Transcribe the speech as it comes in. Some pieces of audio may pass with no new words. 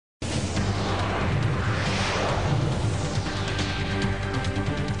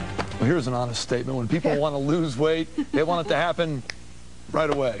Well, here's an honest statement. When people want to lose weight, they want it to happen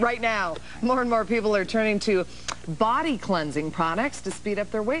right away. Right now. More and more people are turning to body cleansing products to speed up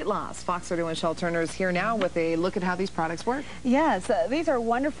their weight loss. Fox 31 Shel Turner is here now with a look at how these products work. Yes, these are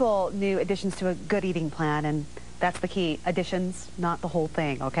wonderful new additions to a good eating plan, and that's the key. Additions, not the whole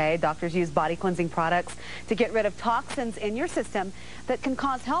thing, okay? Doctors use body cleansing products to get rid of toxins in your system that can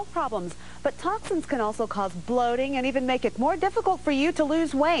cause health problems. But toxins can also cause bloating and even make it more difficult for you to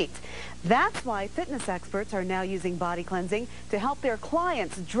lose weight. That's why fitness experts are now using body cleansing to help their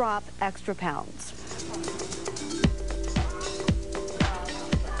clients drop extra pounds.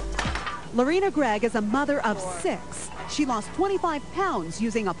 Lorena Gregg is a mother of 6. She lost 25 pounds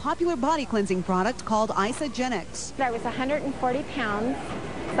using a popular body cleansing product called Isagenix. I was 140 pounds,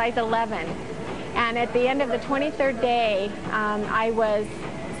 size 11, and at the end of the 23rd day, I was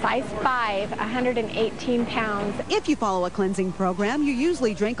size 5, 118 pounds. If you follow a cleansing program, you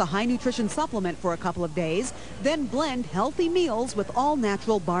usually drink a high nutrition supplement for a couple of days, then blend healthy meals with all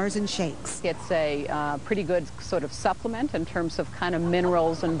natural bars and shakes. It's a pretty good sort of supplement in terms of kind of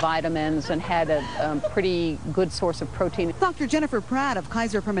minerals and vitamins, and had a pretty good source of protein. Dr. Jennifer Pratt of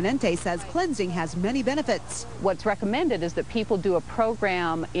Kaiser Permanente says cleansing has many benefits. What's recommended is that people do a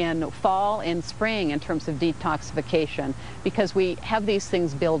program in fall and spring in terms of detoxification, because we have these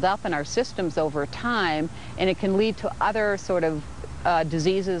things built up in our systems over time, and it can lead to other sort of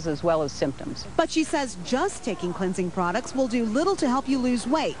diseases as well as symptoms. But she says just taking cleansing products will do little to help you lose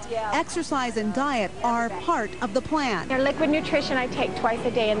weight. Exercise and diet are part of the plan. Their liquid nutrition I take twice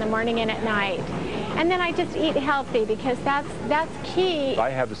a day, in the morning and at night. And then I just eat healthy, because that's key.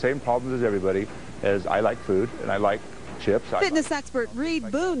 I have the same problems as everybody, as I like food and I like chips. Fitness expert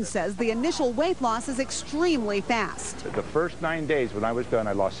Reed Boone says the initial weight loss is extremely fast. The first 9 days when I was done,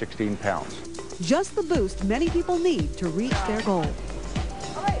 I lost 16 pounds. Just the boost many people need to reach their goal.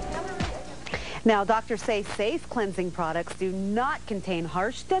 Now, doctors say safe cleansing products do not contain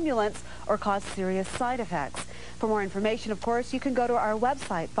harsh stimulants or cause serious side effects. For more information, of course, you can go to our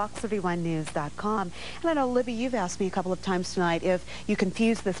website, fox31news.com. And I know, Libby, you've asked me a couple of times tonight if you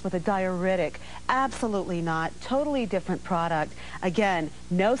confuse this with a diuretic. Absolutely not. Totally different product. Again,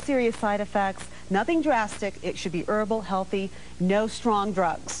 no serious side effects, nothing drastic. It should be herbal, healthy, no strong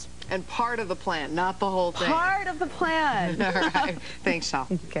drugs. And part of the plan, not the whole thing. Part of the plan. All right. Thanks, Shel.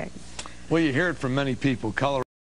 Okay. Well, you hear it from many people. Color